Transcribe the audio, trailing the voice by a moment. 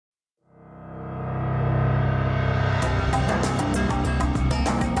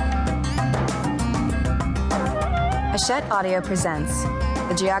Hachette Audio presents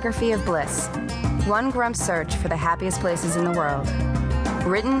The Geography of Bliss, one grump's search for the happiest places in the world.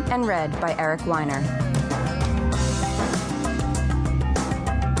 Written and read by Weiner.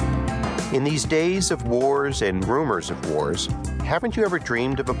 In these days of wars and rumors of wars, haven't you ever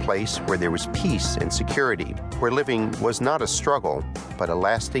dreamed of a place where there was peace and security, where living was not a struggle, but a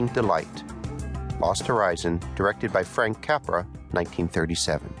lasting delight? Lost Horizon, directed by Frank Capra,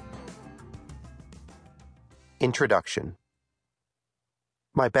 1937. Introduction.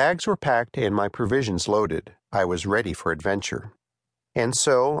 My bags were packed and my provisions loaded. I was ready for adventure. And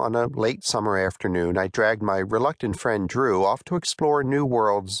so, on a late summer afternoon, I dragged my reluctant friend Drew off to explore new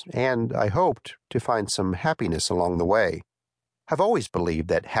worlds and, I hoped, to find some happiness along the way. I've always believed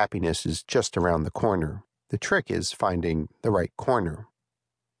that happiness is just around the corner. The trick is finding the right corner.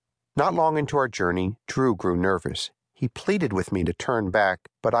 Not long into our journey, Drew grew nervous. He pleaded with me to turn back,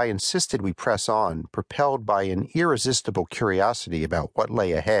 but I insisted we press on, propelled by an irresistible curiosity about what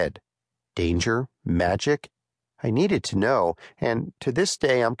lay ahead. Danger? Magic? I needed to know, and to this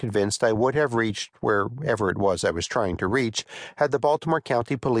day I'm convinced I would have reached wherever it was I was trying to reach, had the Baltimore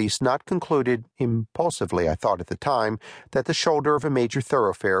County Police not concluded, impulsively I thought at the time, that the shoulder of a major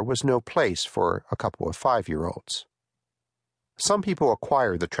thoroughfare was no place for a couple of 5-year-olds. Some people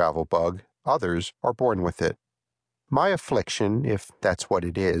acquire the travel bug, others are born with it. My affliction, if that's what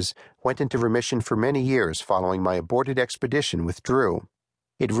it is, went into remission for many years following my aborted expedition with Drew.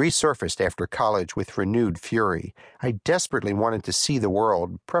 It resurfaced after college with renewed fury. I desperately wanted to see the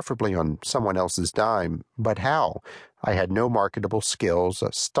world, preferably on someone else's dime. But how? I had no marketable skills,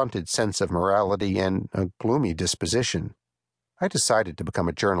 a stunted sense of morality, and a gloomy disposition. I decided to become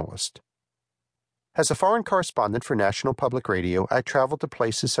a journalist. As a foreign correspondent for National Public Radio, I traveled to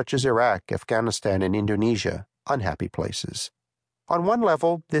places such as Iraq, Afghanistan, and Indonesia. Unhappy places. On one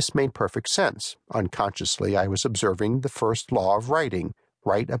level, this made perfect sense. Unconsciously, I was observing the first law of writing: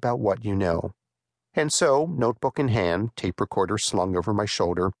 write about what you know. And so, notebook in hand, tape recorder slung over my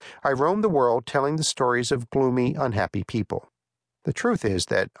shoulder, I roamed the world telling the stories of gloomy, unhappy people. The truth is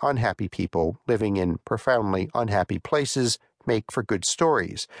that unhappy people living in profoundly unhappy places make for good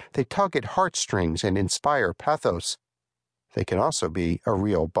stories. They tug at heartstrings and inspire pathos. They can also be a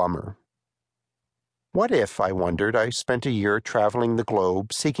real bummer. What if, I wondered, I spent a year traveling the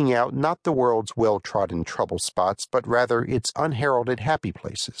globe, seeking out not the world's well-trodden trouble spots, but rather its unheralded happy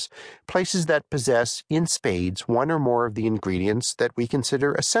places, places that possess, in spades, one or more of the ingredients that we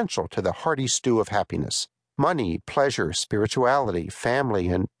consider essential to the hearty stew of happiness: money, pleasure, spirituality, family,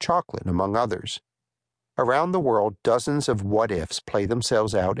 and chocolate, among others. Around the world, dozens of what-ifs play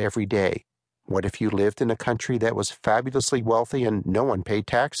themselves out every day. What if you lived in a country that was fabulously wealthy and no one paid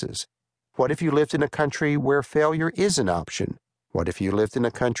taxes? What if you lived in a country where failure is an option? What if you lived in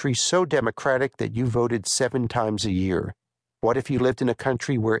a country so democratic that you voted 7 times a year? What if you lived in a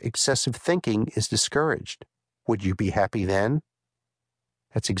country where excessive thinking is discouraged? Would you be happy then?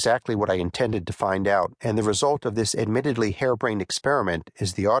 That's exactly what I intended to find out, and the result of this admittedly harebrained experiment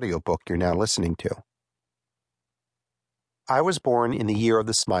is the audiobook you're now listening to. I was born in the year of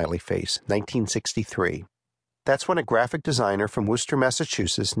the smiley face, 1963. That's when a graphic designer from Worcester,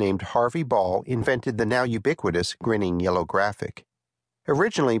 Massachusetts named Harvey Ball invented the now ubiquitous grinning yellow graphic.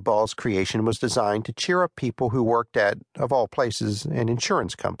 Originally, Ball's creation was designed to cheer up people who worked at, of all places, an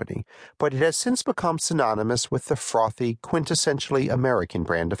insurance company, but it has since become synonymous with the frothy, quintessentially American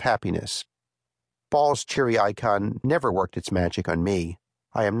brand of happiness. Ball's cheery icon never worked its magic on me.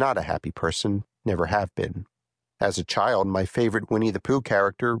 I am not a happy person, never have been. As a child, my favorite Winnie the Pooh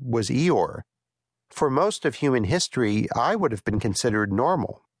character was Eeyore. For most of human history, I would have been considered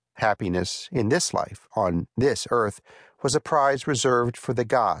normal. Happiness in this life, on this earth, was a prize reserved for the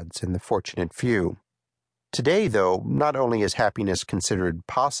gods and the fortunate few. Today, though, not only is happiness considered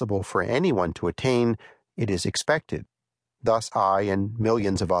possible for anyone to attain, it is expected. Thus I, and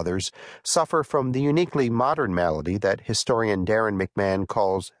millions of others, suffer from the uniquely modern malady that historian Darren McMahon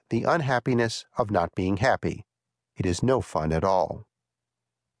calls the unhappiness of not being happy. It is no fun at all.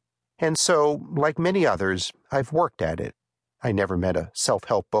 And so, like many others, I've worked at it. I never met a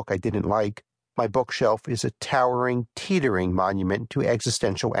self-help book I didn't like. My bookshelf is a towering, teetering monument to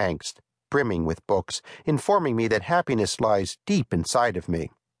existential angst, brimming with books, informing me that happiness lies deep inside of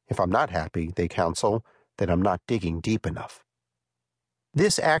me. If I'm not happy, they counsel, then I'm not digging deep enough.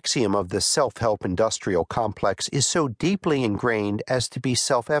 This axiom of the self-help industrial complex is so deeply ingrained as to be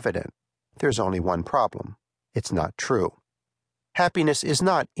self-evident. There's only one problem. It's not true. Happiness is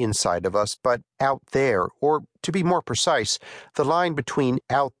not inside of us, but out there, or, to be more precise, the line between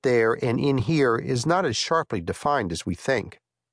out there and in here is not as sharply defined as we think.